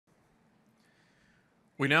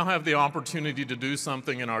We now have the opportunity to do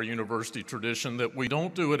something in our university tradition that we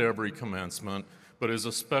don't do at every commencement, but is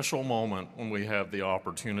a special moment when we have the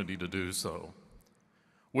opportunity to do so.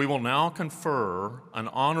 We will now confer an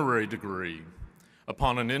honorary degree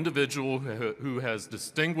upon an individual who has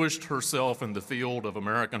distinguished herself in the field of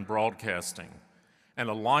American broadcasting and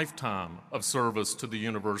a lifetime of service to the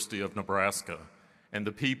University of Nebraska and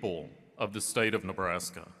the people of the state of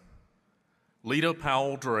Nebraska. Leta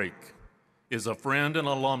Powell Drake is a friend and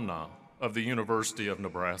alumna of the University of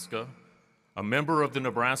Nebraska, a member of the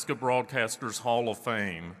Nebraska Broadcasters Hall of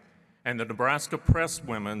Fame and the Nebraska Press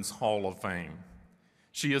Women's Hall of Fame.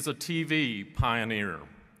 She is a TV pioneer,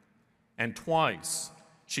 and twice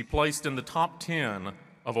she placed in the top 10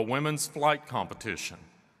 of a women's flight competition,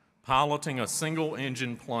 piloting a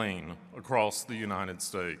single-engine plane across the United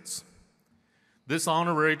States. This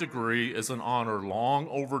honorary degree is an honor long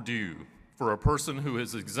overdue for a person who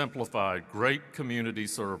has exemplified great community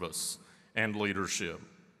service and leadership.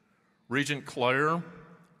 Regent Claire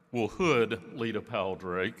will hood Leta Powell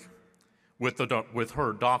Drake with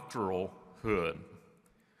her doctoral hood.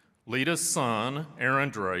 Leta's son, Aaron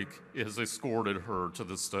Drake, has escorted her to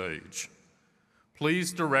the stage.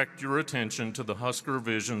 Please direct your attention to the Husker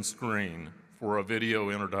Vision screen for a video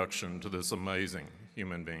introduction to this amazing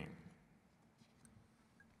human being.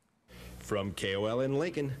 From KOL in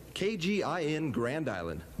Lincoln, KGIN Grand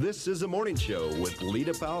Island, this is The Morning Show with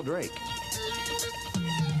Leta Powell Drake.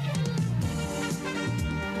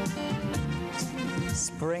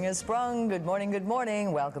 Spring has sprung. Good morning, good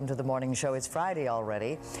morning. Welcome to The Morning Show. It's Friday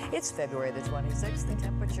already. It's February the 26th. The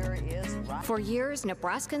temperature is rising. For years,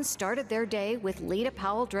 Nebraskans started their day with Leta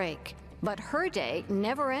Powell Drake. But her day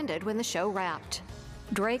never ended when the show wrapped.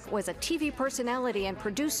 Drake was a TV personality and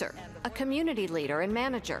producer, a community leader and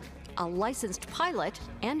manager, a licensed pilot,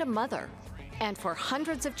 and a mother. And for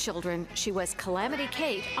hundreds of children, she was Calamity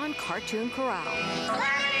Kate on Cartoon Corral.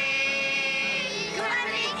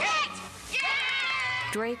 Calamity Kate!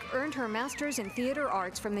 Yeah! Drake earned her master's in theater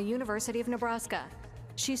arts from the University of Nebraska.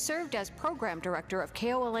 She served as program director of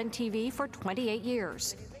KOLN TV for 28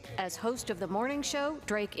 years. As host of The Morning Show,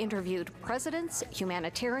 Drake interviewed presidents,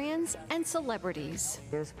 humanitarians, and celebrities.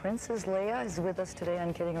 Here's Princess Leia is with us today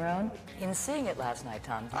on Kidding Around. In seeing it last night,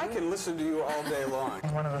 Tom. I can listen to you all day long.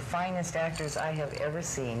 One of the finest actors I have ever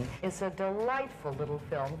seen. It's a delightful little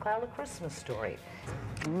film called A Christmas Story.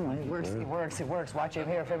 It works, it works, it works. Watch him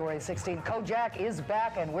here February 16th. Kojak is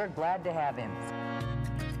back, and we're glad to have him.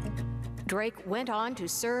 Drake went on to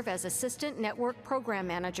serve as Assistant Network Program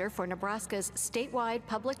Manager for Nebraska's statewide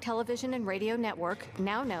public television and radio network,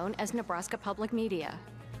 now known as Nebraska Public Media.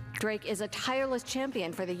 Drake is a tireless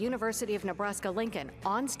champion for the University of Nebraska-Lincoln,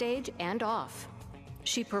 on stage and off.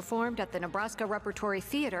 She performed at the Nebraska Repertory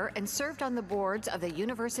Theater and served on the boards of the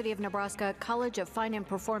University of Nebraska College of Fine and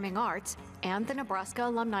Performing Arts and the Nebraska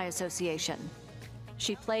Alumni Association.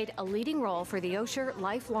 She played a leading role for the Osher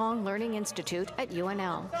Lifelong Learning Institute at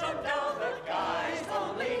UNL.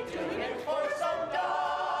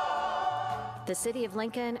 The city of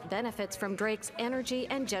Lincoln benefits from Drake's energy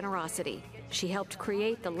and generosity. She helped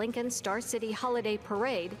create the Lincoln Star City Holiday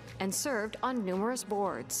Parade and served on numerous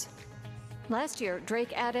boards. Last year,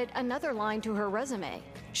 Drake added another line to her resume.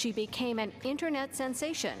 She became an internet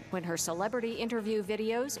sensation when her celebrity interview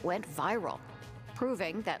videos went viral,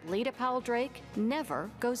 proving that Leta Powell Drake never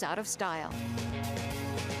goes out of style.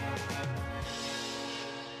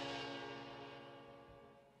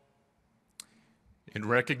 In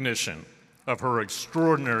recognition of her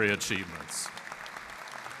extraordinary achievements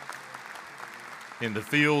in the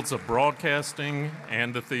fields of broadcasting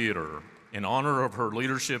and the theater, in honor of her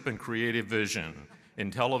leadership and creative vision in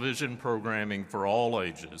television programming for all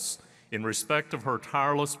ages, in respect of her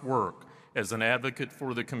tireless work as an advocate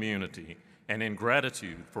for the community, and in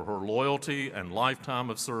gratitude for her loyalty and lifetime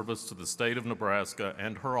of service to the state of Nebraska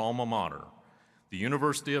and her alma mater, the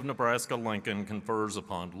University of Nebraska-Lincoln confers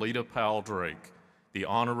upon Leta Powell Drake the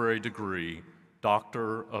honorary degree,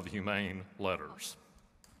 Doctor of Humane Letters.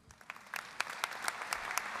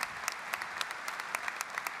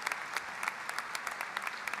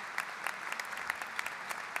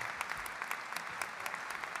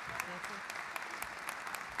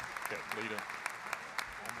 Yeah, Leta.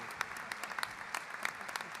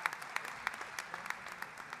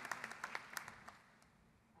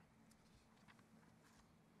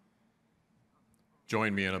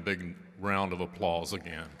 Join me in a big round of applause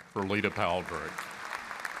again for Leta Powell Drake.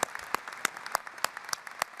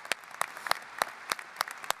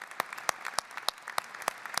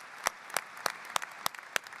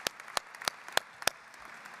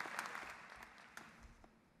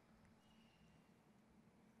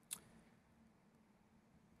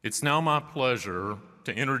 It's now my pleasure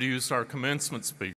to introduce our commencement speaker.